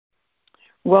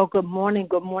Well, good morning,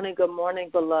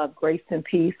 beloved. Grace and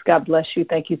peace. God bless you.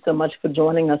 Thank you so much for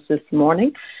joining us this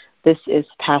morning. This is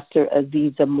Pastor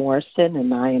Azizah Morrison,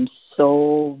 and I am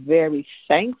so very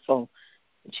thankful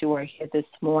that you are here this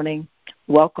morning.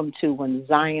 Welcome to When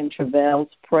Zion Travails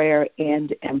Prayer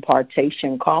and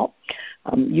Impartation Call.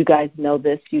 You guys know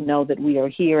this. You know that we are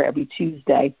here every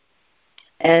Tuesday,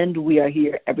 and we are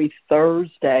here every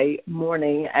Thursday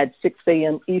morning at 6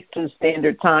 a.m. Eastern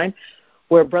Standard Time,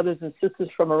 where brothers and sisters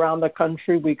from around the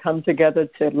country, we come together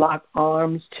to lock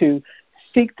arms, to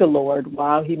seek the Lord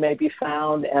while he may be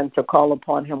found, and to call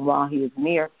upon him while he is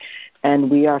near.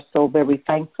 And we are so very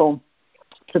thankful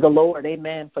to the Lord,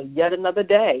 amen, for yet another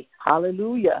day.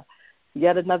 Hallelujah.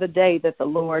 Yet another day that the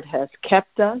Lord has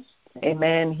kept us.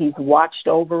 Amen. He's watched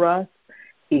over us.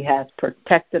 He has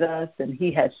protected us, and he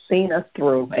has seen us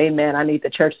through. Amen. I need the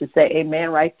church to say amen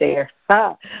right there.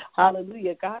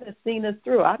 Hallelujah. God has seen us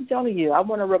through. I'm telling you, I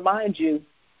want to remind you,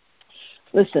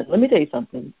 listen, let me tell you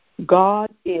something. God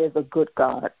is a good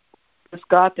God. This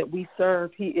God that we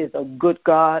serve, he is a good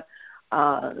God.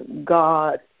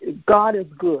 God is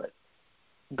good.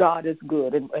 God is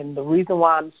good. And the reason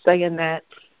why I'm saying that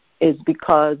is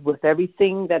because with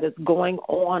everything that is going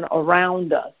on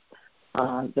around us,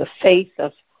 the faith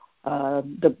of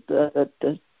the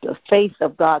faith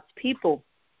of God's people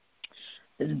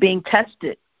is being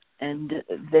tested, and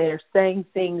they're saying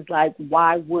things like,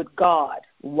 "Why would God?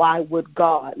 Why would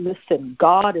God?" Listen,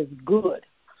 God is good.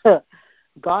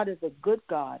 God is a good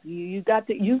God. You've got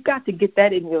to get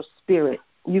that in your spirit.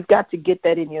 You've got to get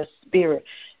that in your spirit,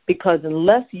 because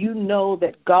unless you know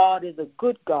that God is a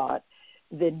good God,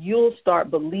 then you'll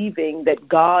start believing that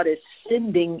God is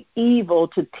sending evil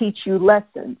to teach you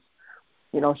lessons.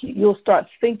 You know, you'll start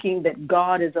thinking that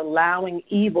God is allowing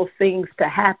evil things to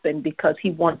happen because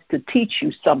he wants to teach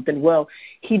you something. Well,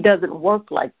 he doesn't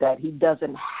work like that. He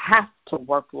doesn't have to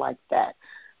work like that.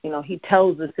 You know, he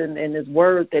tells us in his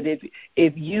word that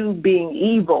if you, being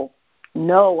evil,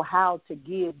 know how to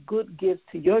give good gifts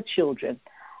to your children,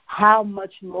 how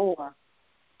much more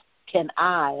can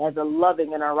I, as a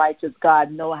loving and a righteous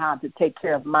God, know how to take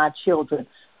care of my children?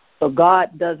 So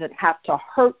God doesn't have to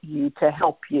hurt you to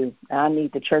help you. And I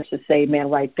need the church to say amen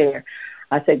right there.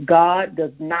 I said God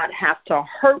does not have to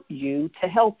hurt you to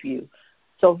help you.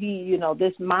 So he,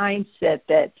 this mindset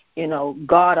that,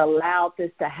 God allowed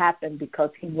this to happen because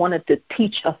he wanted to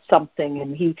teach us something,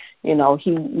 and he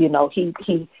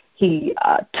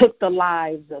took the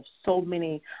lives of so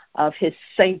many of his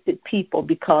sainted people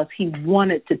because he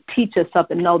wanted to teach us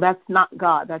something. No, that's not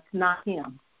God. That's not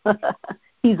him.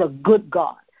 He's a good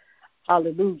God.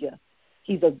 Hallelujah.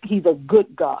 He's a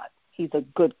good God. He's a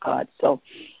good God. So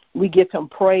we give him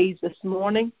praise this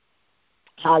morning.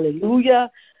 Hallelujah.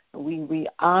 We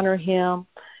honor him,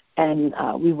 and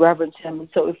we reverence him. And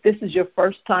so if this is your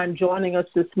first time joining us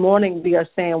this morning, we are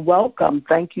saying welcome.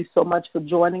 Thank you so much for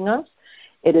joining us.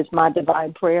 It is my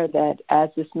divine prayer that as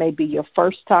this may be your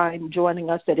first time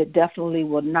joining us, that it definitely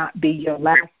will not be your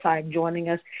last time joining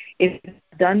us. If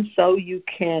you've done so, you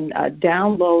can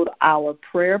download our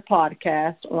prayer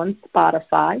podcast on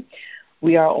Spotify.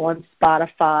 We are on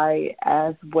Spotify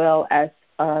as well as,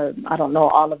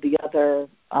 all of the other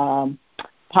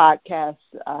podcast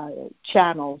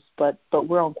channels, but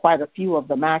we're on quite a few of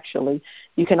them, actually.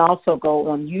 You can also go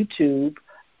on YouTube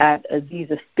at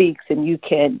Azizah Speaks, and you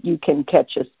can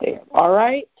catch us there. All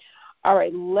right,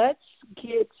 let's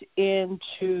get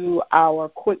into our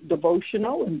quick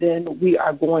devotional, and then we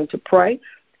are going to pray.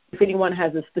 If anyone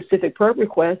has a specific prayer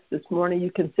request this morning, you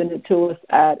can send it to us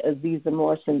at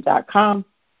azizahmorrison.com,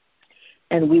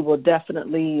 and we will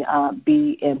definitely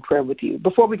be in prayer with you.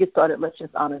 Before we get started, let's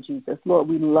just honor Jesus. Lord,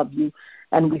 we love you,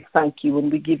 and we thank you,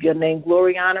 and we give your name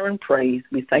glory, honor, and praise.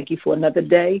 We thank you for another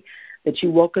day that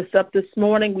you woke us up this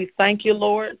morning. We thank you,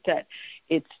 Lord, that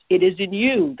it is in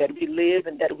you that we live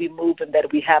and that we move and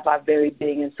that we have our very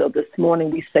being. And so this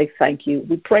morning we say thank you.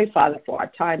 We pray, Father, for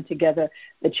our time together,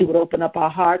 that you would open up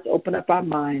our hearts, open up our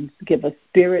minds, give us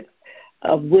spirit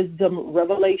of wisdom,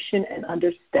 revelation, and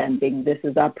understanding. This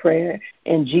is our prayer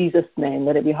in Jesus' name.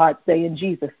 Let every heart say in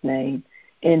Jesus' name.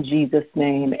 In Jesus'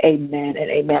 name, amen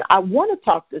and amen. I want to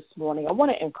talk this morning. I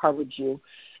want to encourage you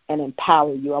and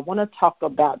empower you. I want to talk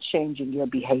about changing your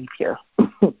behavior.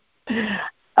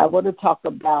 I want to talk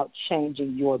about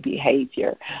changing your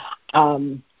behavior.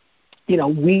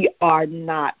 We are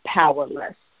not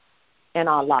powerless in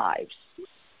our lives.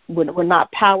 We're not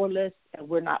powerless, and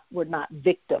we're not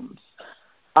victims.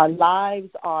 Our lives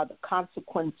are the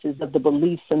consequences of the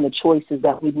beliefs and the choices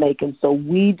that we make, and so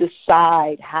we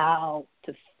decide how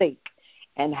to think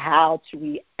and how to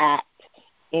react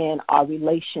in our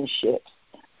relationships.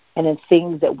 and in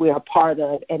things that we're a part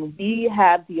of. And we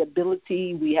have the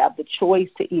ability, we have the choice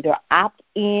to either opt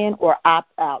in or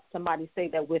opt out. Somebody say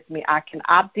that with me. I can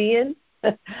opt in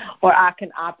or I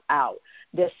can opt out.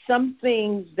 There's some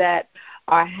things that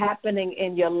are happening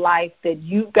in your life that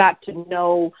you've got to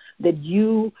know that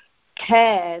you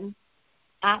can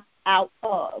opt out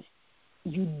of.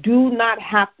 You do not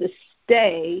have to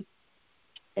stay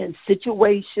in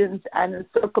situations and in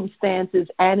circumstances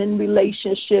and in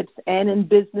relationships and in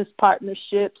business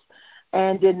partnerships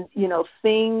and in,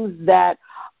 things that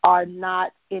are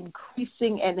not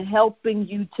increasing and helping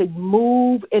you to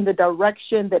move in the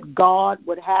direction that God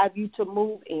would have you to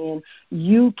move in.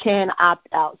 You can opt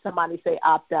out. Somebody say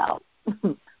opt out.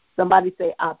 Somebody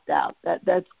say opt out.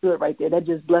 That's good right there. That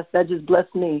just blessed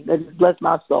me. That just blessed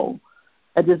my soul.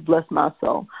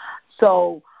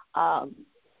 So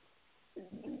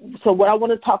what I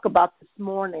want to talk about this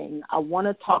morning, I want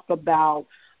to talk about,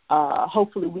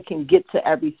 hopefully we can get to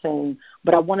everything,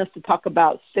 but I want us to talk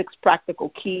about 6 practical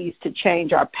keys to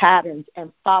change our patterns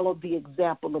and follow the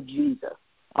example of Jesus,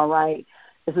 all right?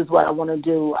 This is what I want to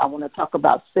do. I want to talk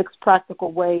about 6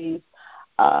 practical ways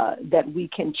that we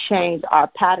can change our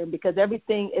pattern, because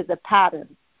everything is a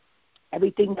pattern.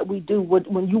 Everything that we do,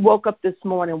 when you woke up this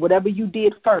morning, whatever you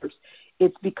did first,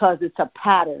 it's because it's a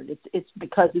pattern. It's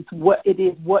because it's what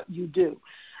you do.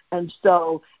 And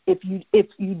so if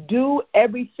you do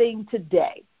everything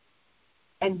today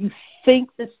and you think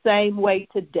the same way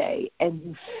today and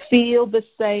you feel the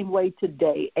same way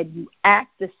today and you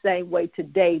act the same way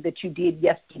today that you did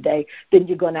yesterday, then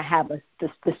you're going to have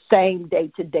the same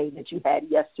day today that you had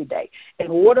yesterday. In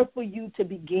order for you to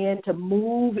begin to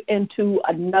move into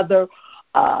another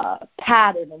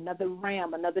pattern, another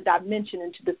realm, another dimension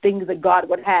into the things that God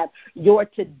would have, your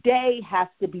today has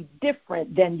to be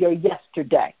different than your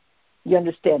yesterday. You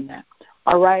understand that?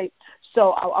 All right?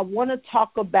 So I want to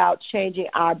talk about changing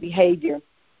our behavior.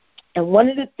 And one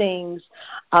of the things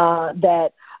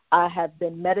that I have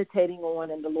been meditating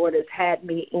on and the Lord has had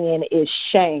me in is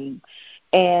shame.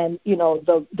 And,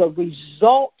 the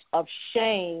result of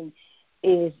shame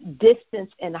is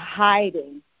distance and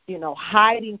hiding,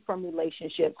 hiding from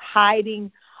relationships,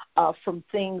 hiding from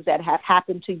things that have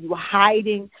happened to you,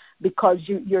 hiding because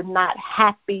you're not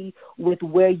happy with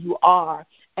where you are.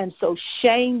 And so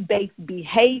shame-based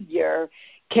behavior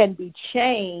can be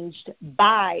changed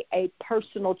by a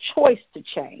personal choice to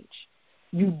change.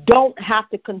 You don't have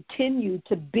to continue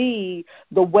to be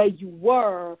the way you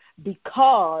were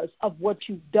because of what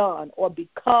you've done or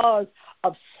because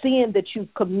of sin that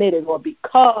you've committed or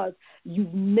because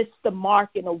you've missed the mark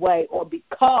in a way or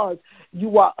because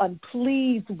you are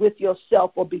unpleased with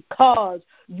yourself or because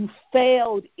you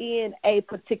failed in a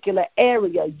particular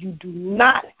area. You do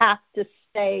not have to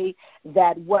stay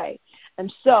that way.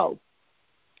 And so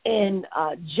in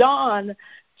John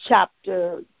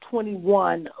chapter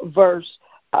 21, verse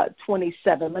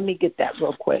 27. Let me get that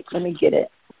real quick. Let me get it.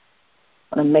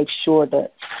 I want to make sure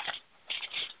that.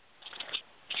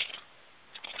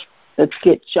 Let's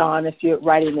get John, if you're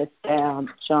writing this down,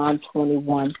 John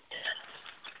 21.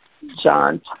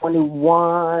 John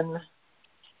 21.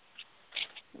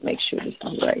 Make sure this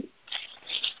is right.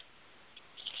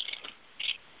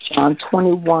 John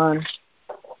 21,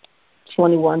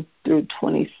 21 through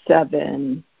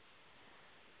 27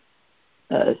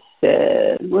 says,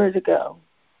 where did it go?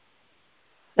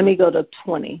 Let me go to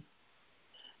 20.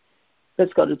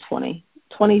 Let's go to 20.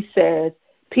 20 says,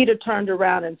 Peter turned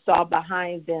around and saw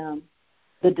behind them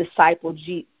the disciple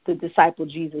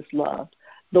Jesus loved,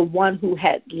 the one who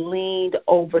had leaned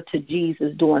over to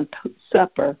Jesus during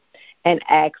supper and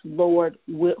asked, Lord,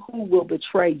 who will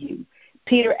betray you?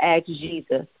 Peter asked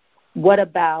Jesus, what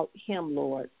about him,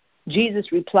 Lord?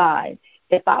 Jesus replied,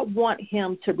 if I want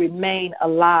him to remain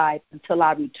alive until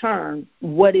I return,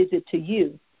 what is it to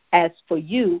you? As for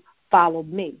you, follow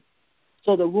me.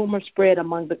 So the rumor spread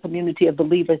among the community of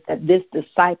believers that this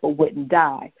disciple wouldn't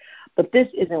die. But this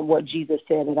isn't what Jesus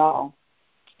said at all.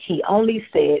 He only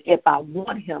said, if I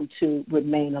want him to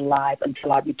remain alive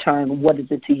until I return, what is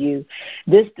it to you?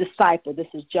 This disciple, this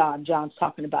is John. John's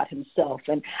talking about himself.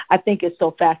 And I think it's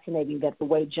so fascinating that the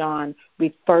way John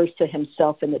refers to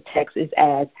himself in the text is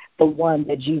as the one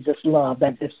that Jesus loved.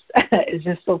 That just is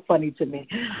just so funny to me.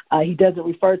 He doesn't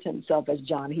refer to himself as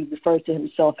John. He refers to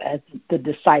himself as the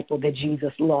disciple that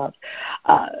Jesus loved.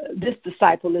 This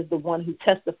disciple is the one who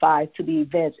testifies to the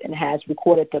events and has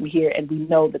recorded them here, and we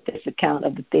know that this account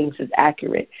of the things is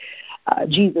accurate.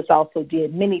 Jesus also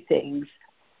did many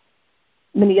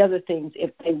other things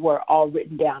if they were all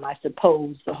written down. I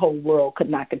suppose the whole world could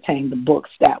not contain the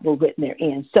books that were written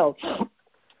therein. So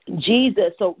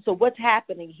Jesus, so what's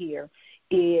happening here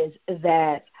is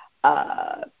that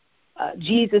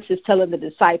Jesus is telling the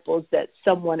disciples that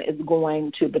someone is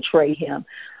going to betray him.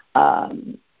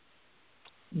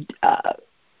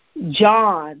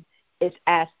 John is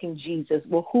asking Jesus,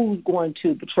 well, who's going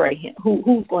to betray him?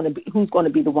 Who's going to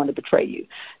be the one to betray you?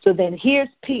 So then here's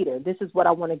Peter. This is what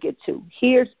I want to get to.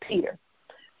 Here's Peter.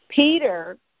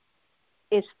 Peter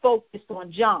is focused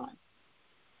on John.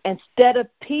 Instead of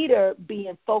Peter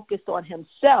being focused on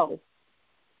himself,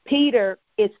 Peter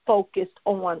is focused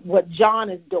on what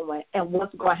John is doing and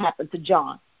what's going to happen to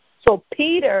John. So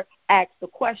Peter asks the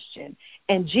question,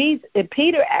 and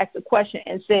Peter asks the question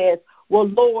and says, well,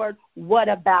 Lord, what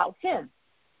about him?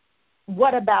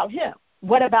 What about him?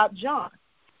 What about John?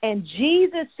 And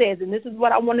Jesus says, and this is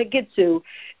what I want to get to,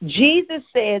 Jesus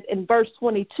says in verse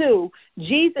 22,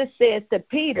 Jesus says to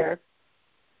Peter,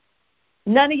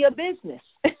 none of your business.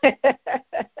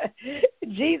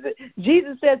 Jesus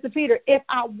says to Peter, if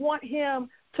I want him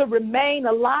to remain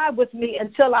alive with me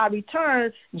until I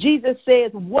return, Jesus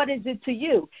says, what is it to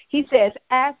you? He says,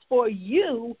 as for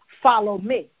you, follow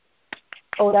me.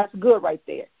 Oh, that's good right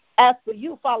there. As for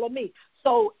you, follow me.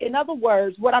 So, in other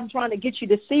words, what I'm trying to get you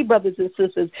to see, brothers and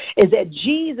sisters, is that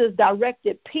Jesus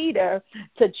directed Peter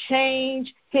to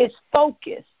change his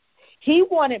focus. He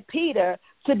wanted Peter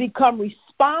to become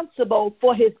responsible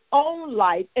for his own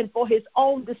life and for his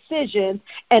own decisions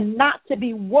and not to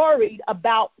be worried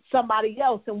about somebody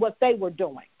else and what they were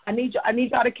doing. I need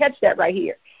y'all to catch that right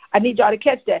here. I need y'all to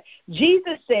catch that.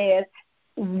 Jesus says,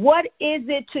 what is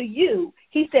it to you?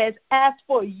 He says, as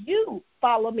for you,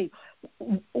 follow me.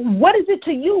 What is it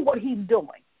to you what he's doing?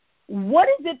 What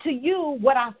is it to you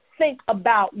what I think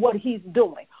about what he's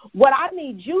doing? What I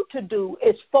need you to do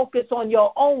is focus on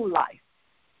your own life.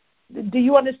 Do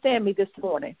you understand me this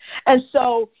morning? And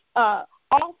so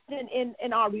often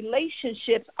in our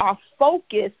relationships, our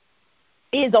focus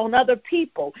is on other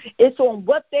people. It's on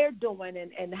what they're doing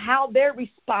and how they're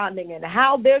responding and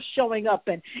how they're showing up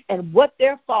and what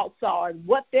their faults are and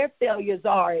what their failures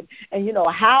are and you know,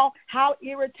 how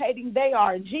irritating they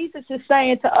are. And Jesus is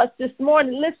saying to us this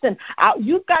morning, listen,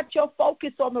 you've got your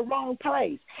focus on the wrong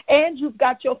place and you've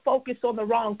got your focus on the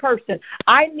wrong person.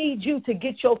 I need you to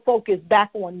get your focus back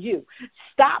on you.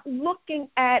 Stop looking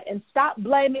at and stop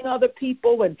blaming other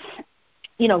people and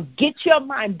get your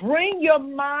mind, bring your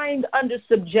mind under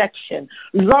subjection.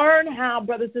 Learn how,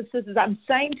 brothers and sisters, I'm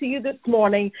saying to you this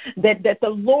morning that the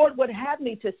Lord would have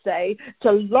me to say,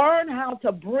 to learn how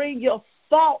to bring your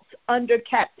thoughts under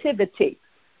captivity,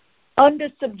 under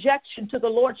subjection to the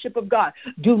Lordship of God.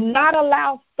 Do not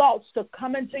allow thoughts to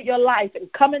come into your life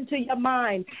and come into your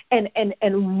mind and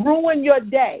ruin your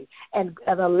day and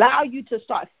allow you to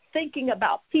start thinking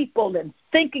about people and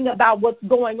thinking about what's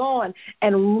going on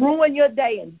and ruin your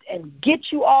day and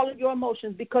get you all of your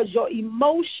emotions, because your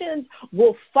emotions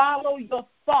will follow your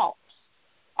thoughts.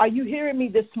 Are you hearing me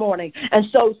this morning? And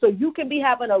so you can be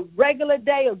having a regular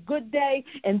day, a good day,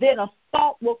 and then a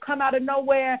thought will come out of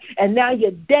nowhere, and now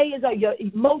your your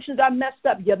emotions are messed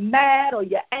up. You're mad or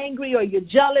you're angry or you're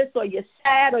jealous or you're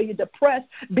sad or you're depressed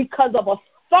because of a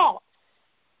thought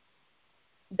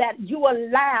that you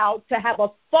allowed to have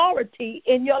authority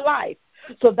in your life.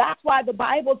 So that's why the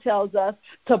Bible tells us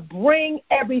to bring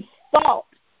every thought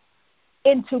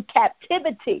into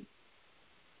captivity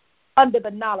under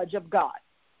the knowledge of God.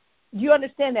 You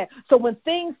understand that? So when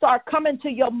things start coming to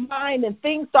your mind and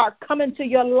things start coming to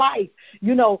your life,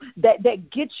 that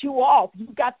gets you off,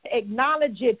 you've got to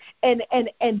acknowledge it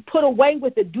and put away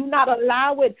with it. Do not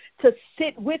allow it to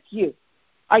sit with you.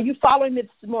 Are you following me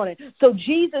this morning? So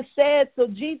Jesus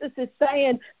is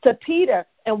saying to Peter,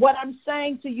 and what I'm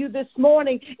saying to you this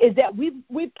morning is that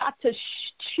we've got to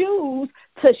choose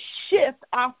to shift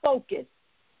our focus.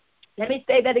 Let me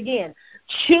say that again.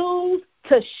 Choose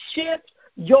to shift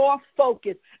your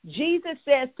focus. Jesus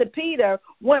says to Peter,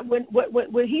 when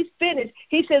he's finished,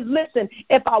 he says, listen,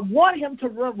 if I want him to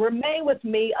remain with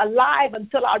me alive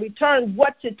until I return,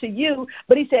 what's it to you?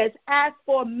 But he says, as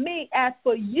for me, as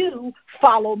for you,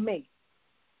 follow me.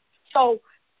 So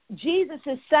Jesus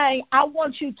is saying, I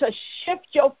want you to shift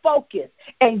your focus,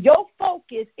 and your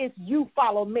focus is you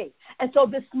follow me. And so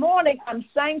this morning, I'm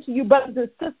saying to you, brothers and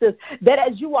sisters, that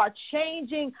as we are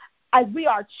changing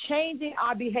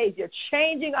our behavior,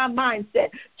 changing our mindset,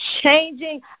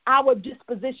 changing our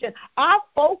disposition, our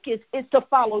focus is to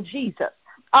follow Jesus.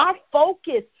 Our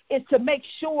focus is to make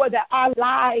sure that our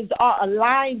lives are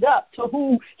aligned up to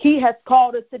who he has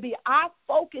called us to be. Our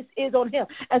focus is on him.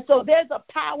 And so there's a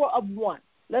power of one.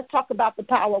 Let's talk about the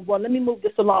power of one. Let me move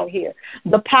this along here.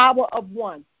 The power of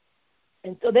one.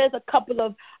 And so there's a couple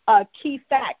of key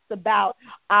facts about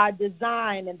our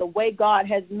design and the way God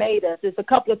has made us. There's a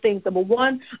couple of things. Number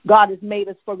one, God has made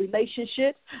us for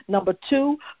relationships. Number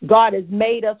two, God has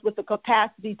made us with the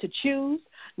capacity to choose.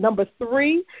 Number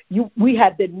three, we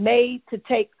have been made to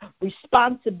take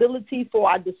responsibility for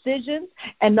our decisions.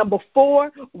 And number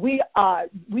four, we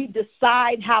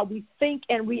decide how we think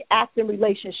and react in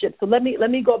relationships. So let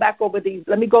me go back over these.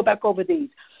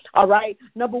 All right.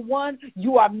 Number one,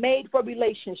 you are made for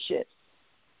relationships.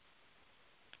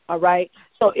 All right.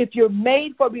 So if you're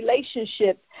made for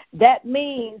relationships, that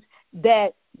means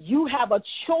that you have a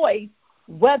choice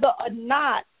whether or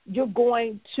not you're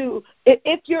going to,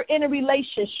 if you're in a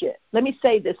relationship, let me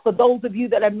say this for those of you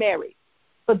that are married,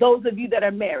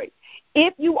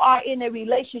 if you are in a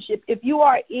relationship, if you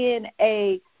are in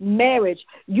a marriage,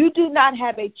 you do not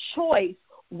have a choice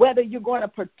whether you're going to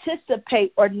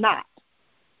participate or not.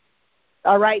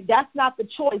 All right, that's not the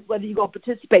choice whether you're going to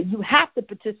participate. You have to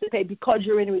participate because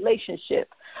you're in a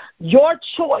relationship. Your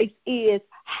choice is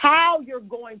how you're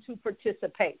going to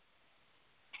participate,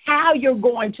 how you're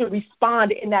going to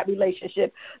respond in that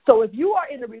relationship. So if you are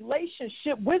in a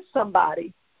relationship with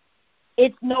somebody,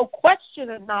 it's no question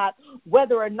or not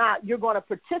whether or not you're going to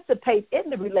participate in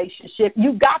the relationship.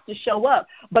 You got to show up.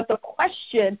 But the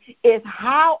question is,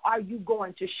 how are you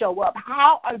going to show up?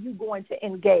 How are you going to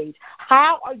engage?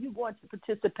 How are you going to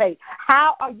participate?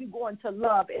 How are you going to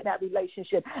love in that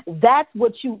relationship? That's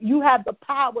what you have the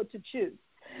power to choose.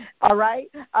 All right?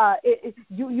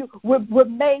 We're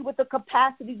made with the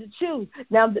capacity to choose.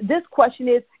 Now, this question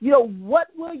is, what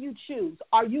will you choose?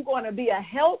 Are you going to be a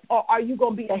help or are you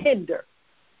going to be a hinder?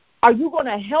 Are you going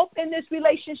to help in this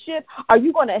relationship? Are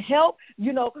you going to help?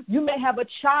 You may have a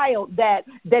child that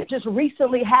just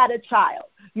recently had a child.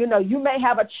 You may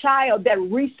have a child that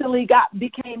recently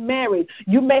became married.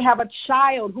 You may have a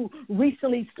child who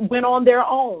recently went on their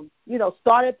own,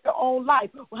 started their own life.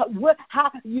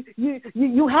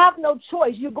 You have no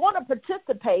choice. You're going to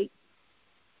participate,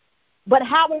 but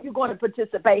how are you going to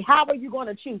participate? How are you going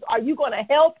to choose? Are you going to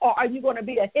help or are you going to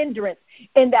be a hindrance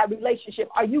in that relationship?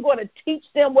 Are you going to teach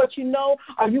them what you know?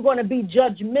 Are you going to be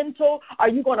judgmental? Are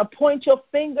you going to point your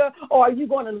finger or are you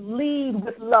going to lead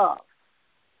with love?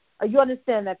 You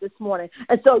understand that this morning?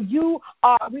 And so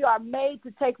we are made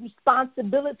to take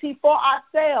responsibility for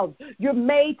ourselves. You're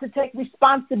made to take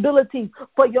responsibility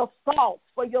for your thoughts,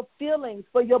 for your feelings,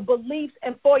 for your beliefs,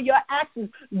 and for your actions.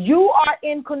 You are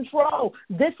in control.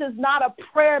 This is not a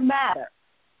prayer matter.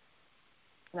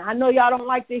 And I know y'all don't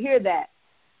like to hear that.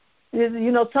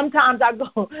 Sometimes I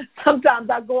go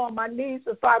on my knees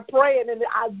and start praying, and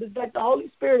I like the Holy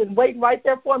Spirit is waiting right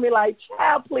there for me like,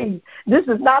 child, please, this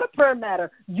is not a prayer matter.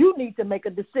 You need to make a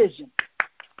decision.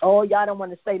 Oh, y'all don't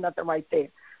want to say nothing right there.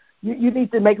 You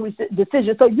need to make a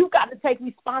decision. So you got to take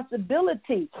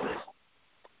responsibility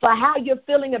for how you're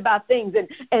feeling about things and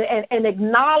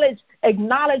acknowledge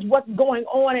what's going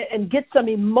on and get some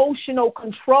emotional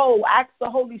control. Ask the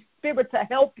Holy Spirit to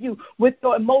help you with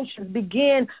your emotions.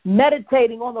 Begin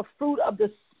meditating on the fruit of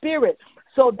the Spirit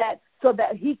so that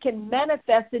he can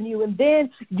manifest in you. And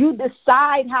then you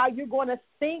decide how you're going to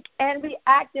think and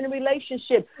react in a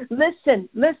relationship. Listen,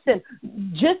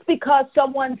 just because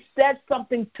someone says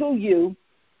something to you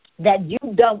that you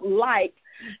don't like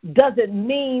doesn't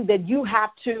mean that you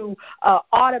have to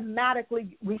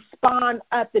automatically respond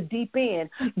at the deep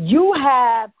end. You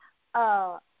have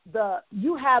the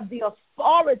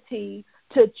authority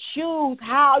to choose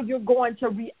how you're going to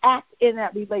react in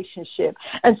that relationship.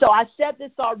 And so I said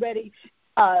this already,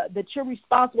 that you're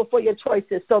responsible for your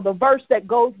choices. So the verse that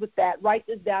goes with that, write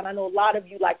this down. I know a lot of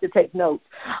you like to take notes.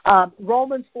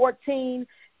 Romans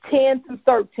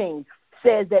 14:10-13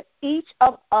 says that each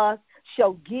of us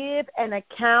shall give an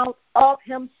account of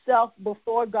himself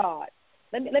before God.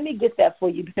 Let me get that for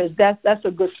you because that's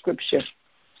a good scripture.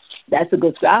 That's a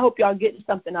good scripture. I hope y'all getting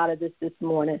something out of this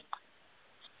morning.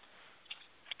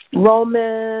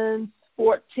 Romans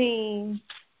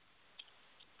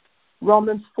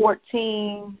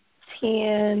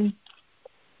 14:10.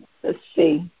 Let's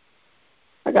see.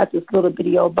 I got this little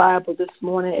bitty old Bible this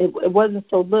morning. It wasn't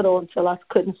so little until I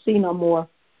couldn't see no more.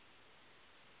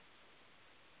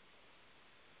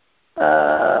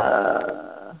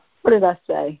 What did I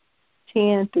say?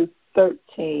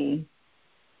 10-13.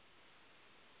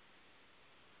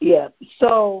 Yeah.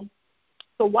 So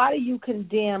why do you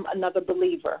condemn another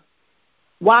believer?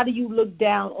 Why do you look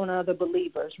down on other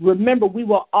believers? Remember, we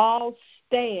will all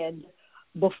stand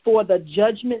before the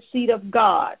judgment seat of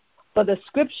God. For the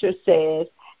scripture says,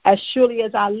 as surely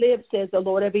as I live, says the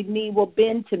Lord, every knee will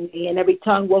bend to me and every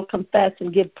tongue will confess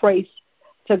and give praise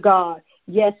to God.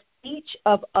 Yes, each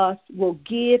of us will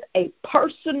give a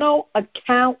personal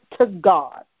account to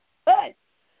God. Good.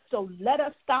 So let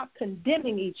us stop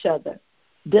condemning each other.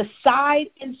 Decide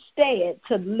instead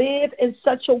to live in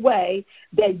such a way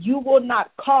that you will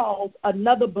not cause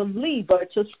another believer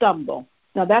to stumble.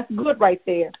 Now, that's good right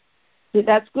there.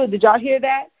 That's good. Did y'all hear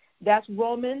that? That's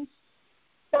Romans.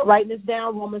 Writing this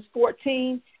down, Romans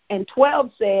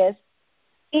 14:12 says,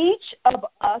 each of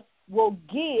us will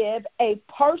give a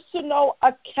personal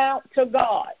account to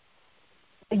God.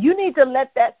 You need to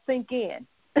let that sink in.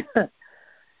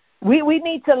 We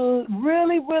need to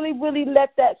really, really, really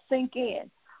let that sink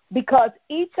in, because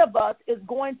each of us is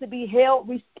going to be held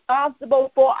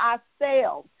responsible for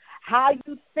ourselves, how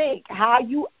you think, how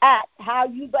you act, how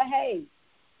you behave.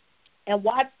 And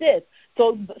watch this.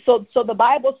 So the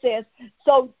Bible says,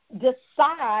 so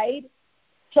decide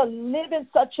to live in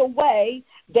such a way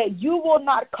that you will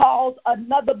not cause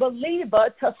another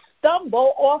believer to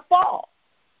stumble or fall.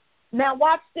 Now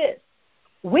watch this.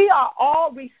 We are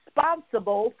all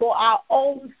responsible for our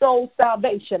own soul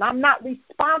salvation. I'm not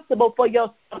responsible for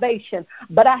your salvation,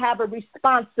 but I have a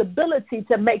responsibility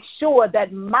to make sure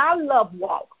that my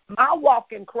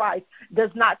walk in Christ does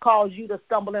not cause you to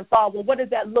stumble and fall. Well, what does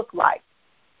that look like?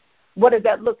 What does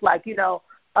that look like?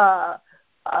 Now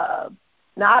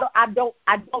I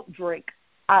don't drink.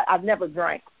 I've never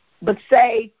drank. But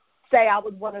say I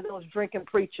was one of those drinking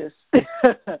preachers.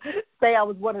 Say I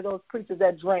was one of those preachers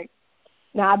that drink.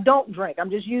 Now, I don't drink. I'm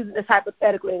just using this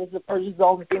hypothetically. This is the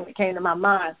only thing that came to my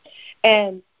mind.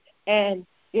 And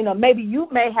maybe you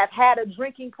may have had a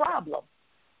drinking problem,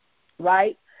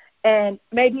 right? And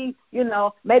maybe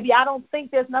I don't think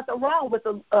there's nothing wrong with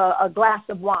a glass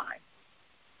of wine.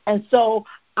 And so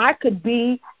I could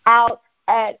be out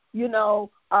at,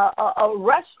 a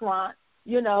restaurant,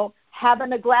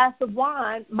 having a glass of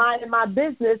wine, minding my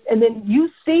business, and then you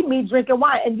see me drinking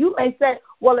wine. And you may say,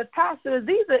 well, if Pastor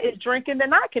Azizah is drinking,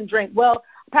 then I can drink. Well,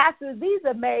 Pastor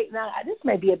Azizah now this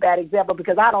may be a bad example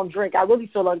because I don't drink. I really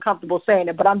feel uncomfortable saying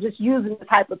it, but I'm just using this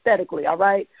hypothetically, all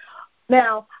right?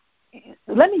 Now,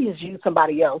 let me just use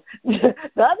somebody else. The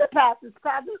other Pastor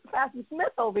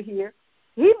Smith over here,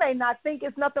 he may not think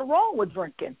it's nothing wrong with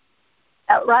drinking,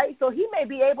 right? So he may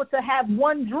be able to have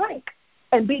one drink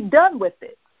and be done with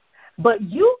it. But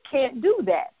you can't do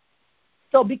that.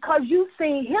 So because you've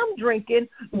seen him drinking,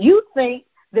 you think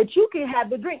that you can have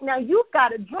the drink. Now, you've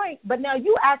got a drink, but now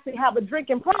you actually have a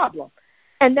drinking problem.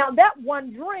 And now that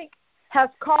one drink has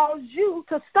caused you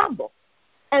to stumble.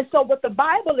 And so what the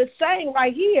Bible is saying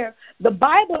right here, the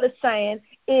Bible is saying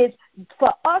is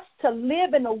for us to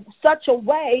live in such a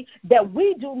way that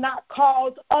we do not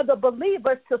cause other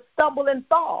believers to stumble and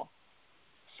fall.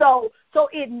 So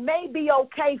it may be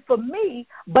okay for me,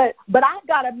 but I've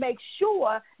got to make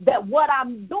sure that what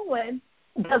I'm doing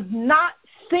does not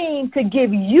seem to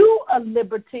give you a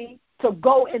liberty to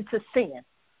go into sin.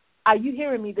 Are you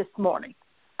hearing me this morning?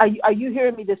 Are you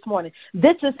hearing me this morning?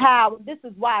 This is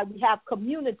why we have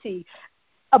community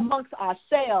amongst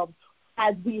ourselves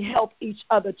as we help each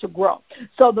other to grow.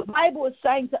 So the Bible is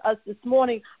saying to us this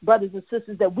morning, brothers and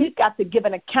sisters, that we've got to give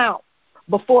an account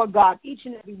before God. Each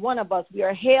and every one of us, we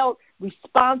are held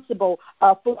responsible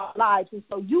for our lives. And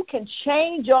so you can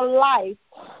change your life.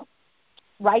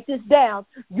 Write this down.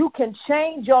 You can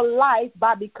change your life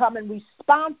by becoming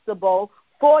responsible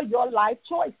for your life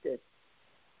choices.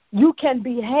 You can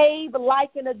behave like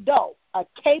an adult, a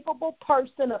capable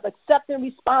person of accepting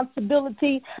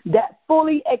responsibility that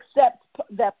fully accepts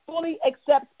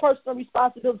personal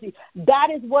responsibility. That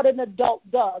is what an adult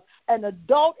does. An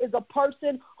adult is a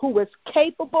person who is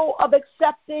capable of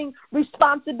accepting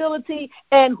responsibility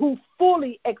and who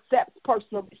fully accepts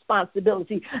personal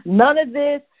responsibility. None of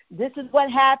this is what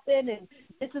happened, and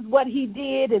this is what he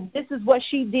did, and this is what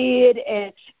she did,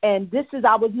 and this is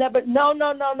I was never.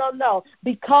 No.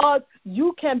 Because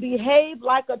you can behave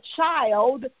like a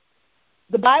child.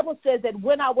 The Bible says that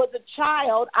when I was a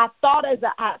child, I thought as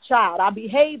a child. I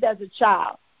behaved as a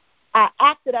child. I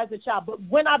acted as a child. But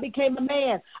when I became a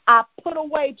man, I put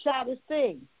away childish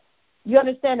things. You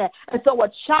understand that? And so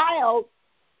a child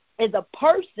is a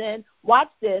person, watch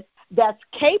this, that's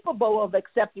capable of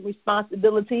accepting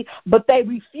responsibility, but they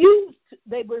refuse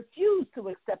to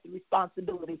accept the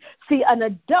responsibility. See, an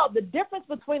adult, the difference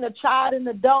between a child and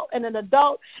an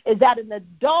adult is that an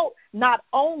adult not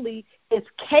only is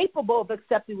capable of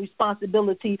accepting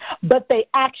responsibility, but they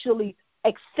actually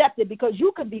accept it, because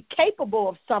you can be capable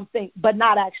of something but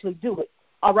not actually do it.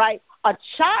 All right? A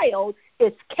child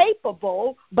is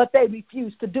capable, but they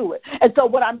refuse to do it. And so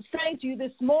what I'm saying to you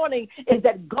this morning is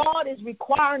that God is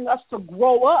requiring us to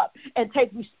grow up and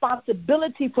take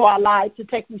responsibility for our lives, to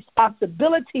take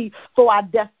responsibility for our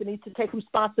destiny, to take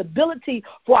responsibility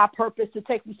for our purpose, to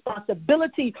take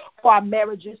responsibility for our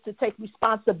marriages, to take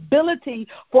responsibility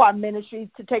for our ministries,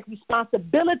 to take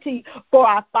responsibility for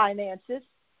our finances.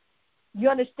 You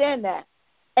understand that?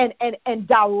 And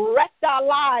direct our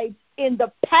lives in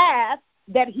the path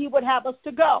that he would have us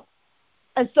to go.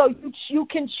 And so you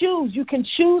can choose. You can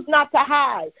choose not to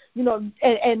hide,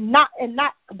 and not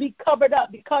be covered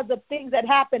up because of things that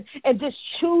happen, and just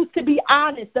choose to be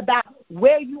honest about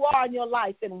where you are in your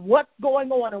life and what's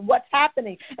going on and what's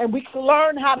happening. And we can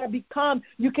learn how to become.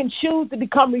 You can choose to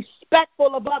become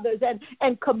respectful of others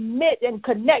and commit and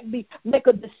connect. Make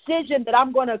a decision that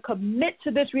I'm going to commit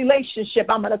to this relationship.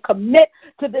 I'm going to commit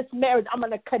to this marriage. I'm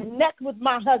going to connect with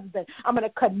my husband. I'm going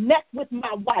to connect with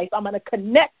my wife. I'm going to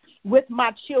connect with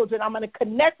my children. I'm going to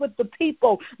connect with the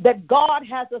people that God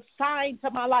has assigned to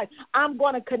my life. I'm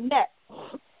going to connect.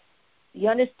 You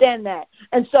understand that?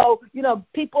 And so,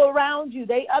 people around you,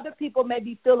 other people may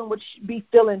be dealing with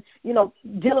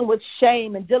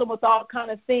shame and dealing with all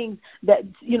kind of things that,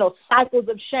 cycles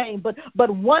of shame. But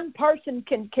one person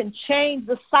can change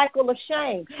the cycle of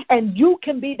shame, and you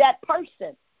can be that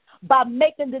person by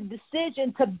making the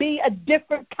decision to be a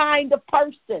different kind of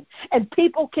person. And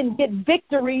people can get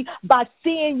victory by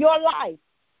seeing your life.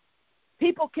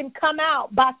 People can come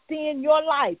out by seeing your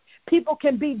life. People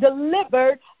can be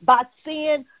delivered by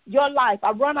seeing your life.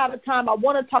 I run out of time. I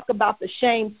want to talk about the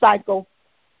shame cycle.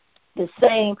 The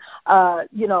same,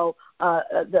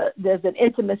 there's an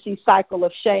intimacy cycle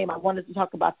of shame. I wanted to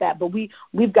talk about that, but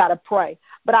we've got to pray.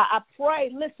 But I pray,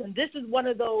 listen, this is one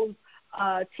of those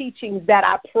teachings that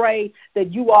I pray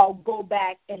that you all go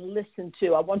back and listen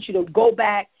to. I want you to go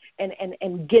back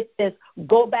and get this.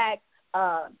 Go back.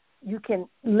 You can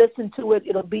listen to it.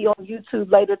 It'll be on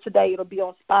YouTube later today. It'll be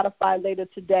on Spotify later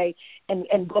today.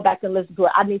 And go back and listen to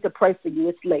it. I need to pray for you.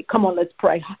 It's late. Come on, let's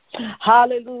pray.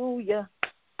 Hallelujah.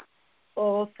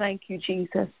 Oh, thank you,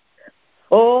 Jesus.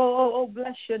 Oh,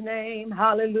 bless your name.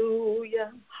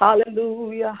 Hallelujah.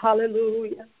 Hallelujah.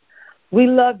 Hallelujah. We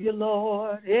love you,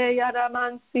 Lord.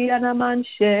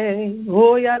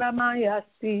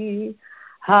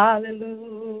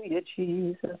 Hallelujah,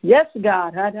 Jesus. Yes,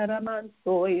 God.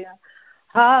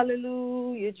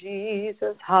 Hallelujah,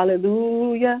 Jesus.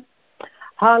 Hallelujah.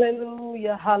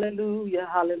 Hallelujah, hallelujah,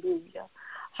 hallelujah.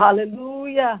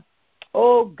 Hallelujah.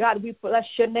 Oh, God, we bless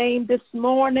your name this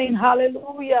morning.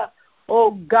 Hallelujah.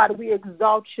 Oh, God, we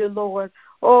exalt you, Lord.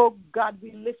 Oh, God,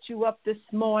 we lift you up this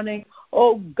morning.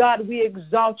 Oh, God, we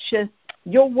exalt you.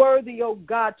 You're worthy, oh,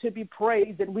 God, to be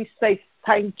praised, and we say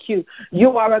thank you.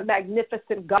 You are a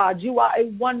magnificent God. You are a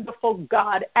wonderful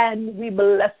God, and we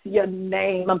bless your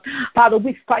name. Father,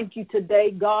 we thank you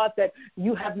today, God, that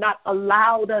you have not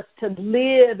allowed us to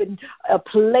live in a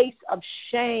place of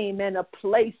shame and a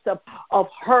place of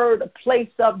hurt, a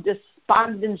place of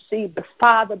despondency. But,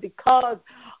 Father, because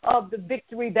of the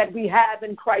victory that we have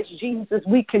in Christ Jesus,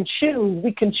 we can choose.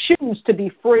 We can choose to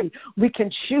be free. We can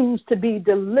choose to be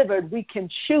delivered. We can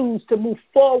choose to move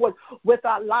forward with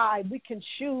our lives. We can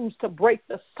choose to break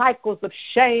the cycles of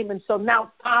shame. And so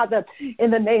now, Father,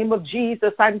 in the name of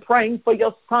Jesus, I'm praying for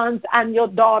your sons and your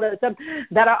daughters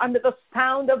that are under the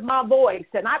sound of my voice.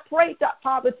 And I pray that,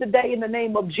 Father, today in the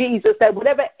name of Jesus, that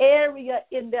whatever area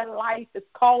in their life is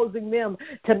causing them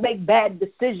to make bad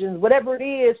decisions, whatever it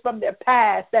is from their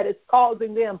past that is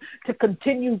causing them to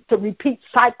continue to repeat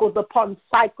cycles upon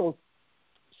cycles,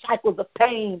 cycles of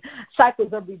pain,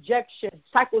 cycles of rejection,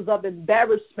 cycles of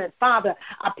embarrassment. Father,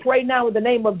 I pray now in the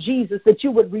name of Jesus that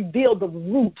you would reveal the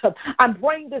root. I'm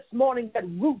praying this morning that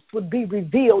roots would be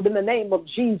revealed in the name of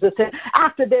Jesus. And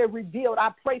after they're revealed,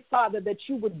 I pray, Father, that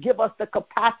you would give us the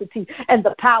capacity and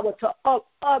the power to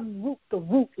unroot the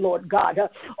root, Lord God.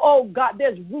 Oh, God,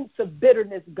 there's roots of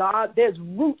bitterness, God. There's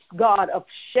roots, God, of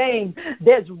shame.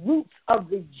 There's roots of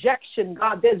rejection,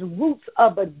 God. There's roots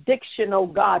of addiction, oh,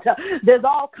 God. There's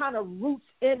all kind of roots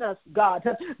in us, God,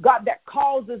 that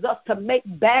causes us to make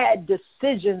bad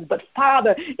decisions. But,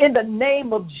 Father, in the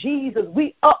name of Jesus,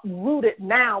 we uproot it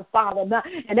now, Father,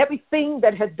 and everything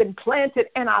that has been planted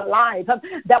in our lives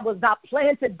that was not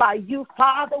planted by you,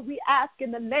 Father, we ask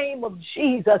in the name of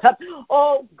Jesus,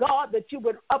 oh, God, that you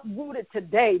would uproot it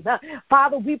today.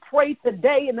 Father, we pray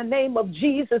today in the name of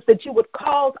Jesus that you would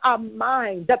cause our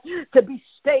minds to be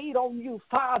stayed on you,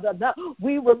 Father.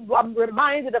 I'm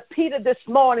reminded of Peter this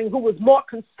morning, who was more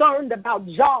concerned about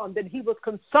John, that he was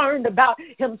concerned about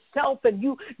himself, and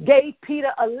you gave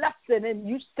Peter a lesson, and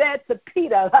you said to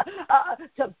Peter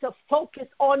to focus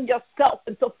on yourself.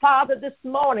 And so, Father, this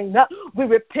morning, we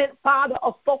repent, Father,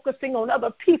 of focusing on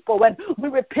other people, and we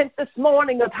repent this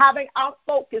morning of having our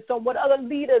focus on what other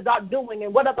leaders are doing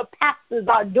and what other pastors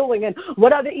are doing and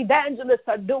what other evangelists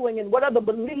are doing and what other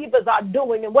believers are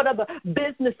doing and what other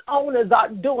business owners are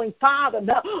doing. Father,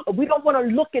 we don't want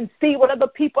to look and see what other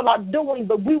people are doing,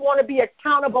 but we want to be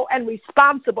accountable and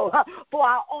responsible for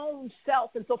our own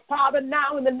self. And so, Father,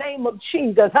 now in the name of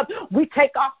Jesus, we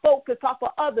take our focus off of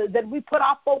others and we put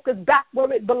our focus back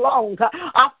where it belongs.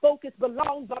 Our focus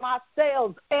belongs on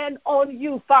ourselves and on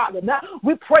you, Father. Now,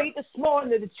 we pray this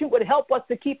morning that you would help us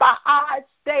to keep our eyes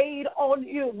stayed on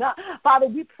you. Now, Father,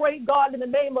 we pray, God, in the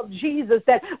name of Jesus,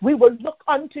 that we will look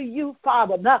unto you,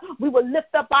 Father. Now, we will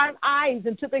lift up our eyes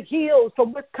into the hills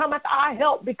from which cometh our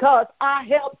help, because our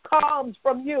help comes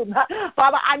from you. Now,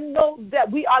 Father, I know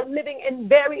that we are living in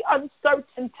very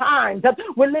uncertain times.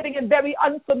 We're living in very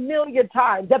unfamiliar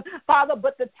times. Father,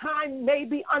 but the time may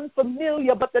be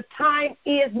unfamiliar, but the time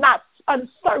is not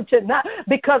uncertain,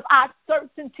 because our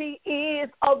certainty is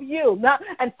of you.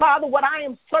 And Father, what I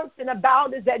am certain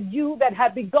about is that you that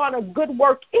have begun a good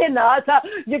work in us,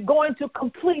 you're going to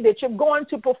complete it. You're going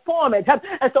to perform it.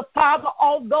 And so, Father,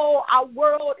 although our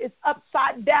world is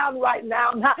upside down right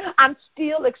now, I'm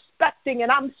still expecting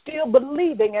and I'm still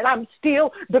believing and I'm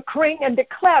still decreeing and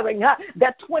declaring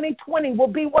that 2020 will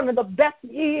be one of the best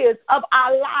years of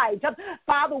our lives.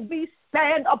 Father, we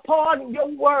stand upon your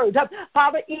word.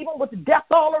 Father, even with death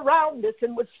all around us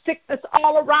and with sickness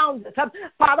all around us,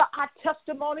 Father, our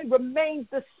testimony remains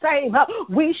the same.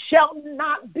 We shall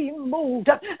not be moved.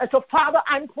 And so, Father,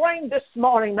 I'm praying this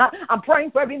morning. I'm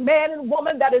praying for every man and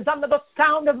woman that is under the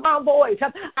sound of my voice.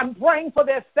 I'm praying for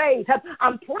their faith.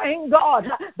 I'm praying, God,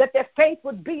 that their faith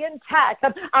would be intact.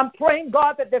 I'm praying,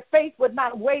 God, that their faith would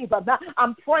not waver.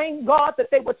 I'm praying, God,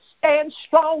 that they would stand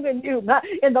strong in you.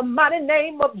 In the mighty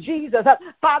name of Jesus,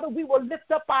 Father, we will lift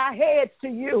up our heads to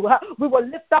you. We will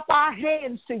lift up our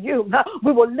hands to you.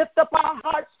 We will lift up our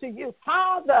hearts to you.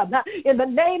 Father, in the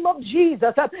name of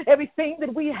Jesus, everything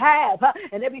that we have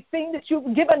and everything that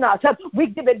you've given us, we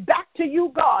give it back to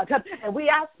you, God. And we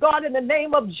ask, God, in the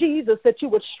name of Jesus, that you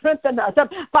would strengthen us.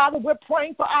 Father, we're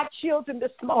praying for our children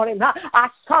this morning,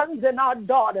 our sons and our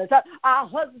daughters, our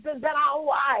husbands and our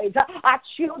wives, our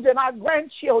children, our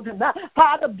grandchildren.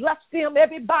 Father, bless them,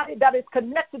 everybody that is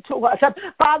connected to us.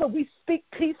 Father, we speak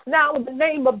peace now in the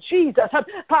name of Jesus.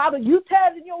 Father, you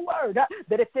tell in your word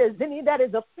that if there's any that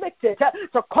is afflicted,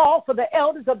 to call for the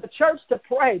elders of the church to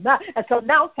pray. And so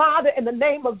now, Father, in the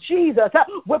name of Jesus,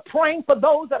 we're praying for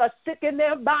those that are sick in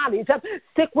their bodies,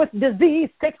 sick with disease,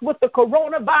 sick with the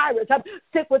coronavirus,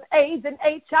 sick with AIDS and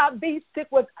HIV, sick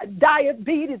with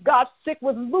diabetes, God, sick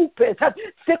with lupus,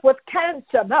 sick with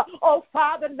cancer. Oh,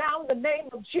 Father, now in the name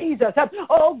of Jesus,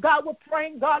 oh, God, we're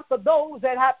praying, God, for those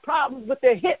that have problems with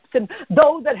their hips and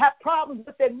those that have problems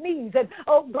with their knees, and,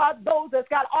 oh, God, those that's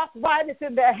got arthritis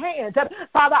in their hands.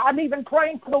 Father, I'm even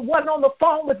praying for the one on the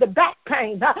phone with the back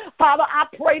pain. Father, I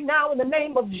pray now in the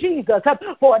name of Jesus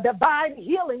for a divine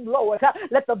healing, Lord.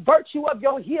 Let the virtue of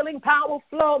your healing power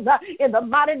flow in the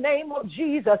mighty name of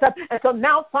Jesus. And so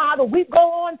now, Father, we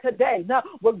go on today.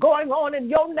 We're going on in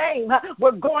your name.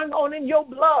 We're going on in your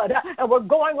blood. And we're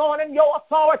going on in your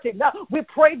authority. We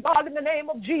pray, God, in the name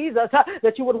of Jesus,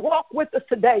 that you would walk with us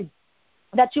today,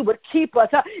 that you would keep us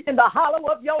in the hollow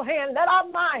of your hand. Let our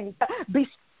minds be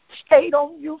stayed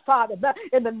on you, Father,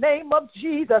 in the name of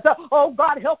Jesus. Oh,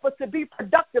 God, help us to be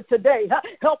productive today.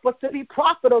 Help us to be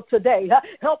profitable today.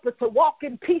 Help us to walk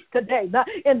in peace today.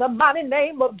 In the mighty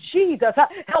name of Jesus,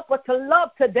 help us to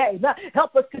love today.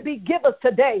 Help us to be givers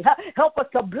today. Help us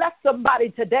to bless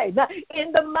somebody today.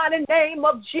 In the mighty name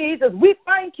of Jesus, we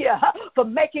thank you for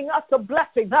making us a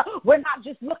blessing. We're not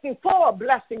just looking for a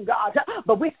blessing, God,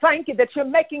 but we thank you that you're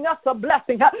making us a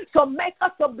blessing. So make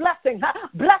us a blessing.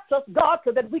 Bless us, God,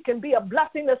 so that we can be a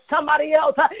blessing to somebody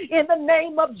else. In the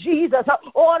name of Jesus,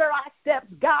 order our steps,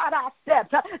 guide our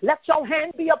steps. Let your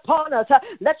hand be upon us.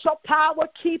 Let your power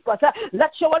keep us.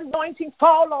 Let your anointing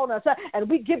fall on us. And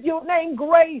we give your name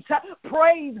grace,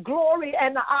 praise, glory,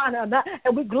 and honor.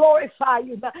 And we glorify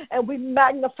you and we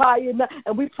magnify you.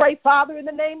 And we pray, Father, in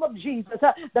the name of Jesus,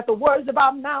 that the words of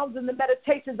our mouths and the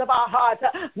meditations of our hearts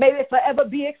may they forever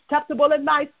be acceptable in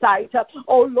thy sight.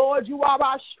 Oh, Lord, you are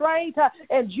our strength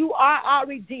and you are our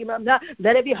Redeemer.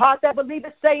 Let every heart that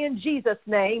believeth say in Jesus'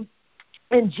 name,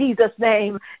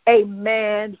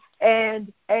 amen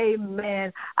and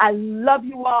amen. I love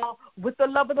you all. with the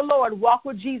love of the Lord. Walk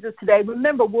with Jesus today.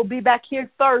 Remember, we'll be back here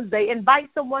Thursday. Invite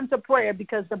someone to prayer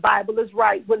because the Bible is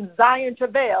right. When Zion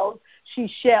travails, she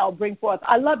shall bring forth.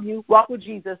 I love you. Walk with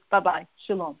Jesus. Bye-bye.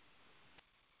 Shalom.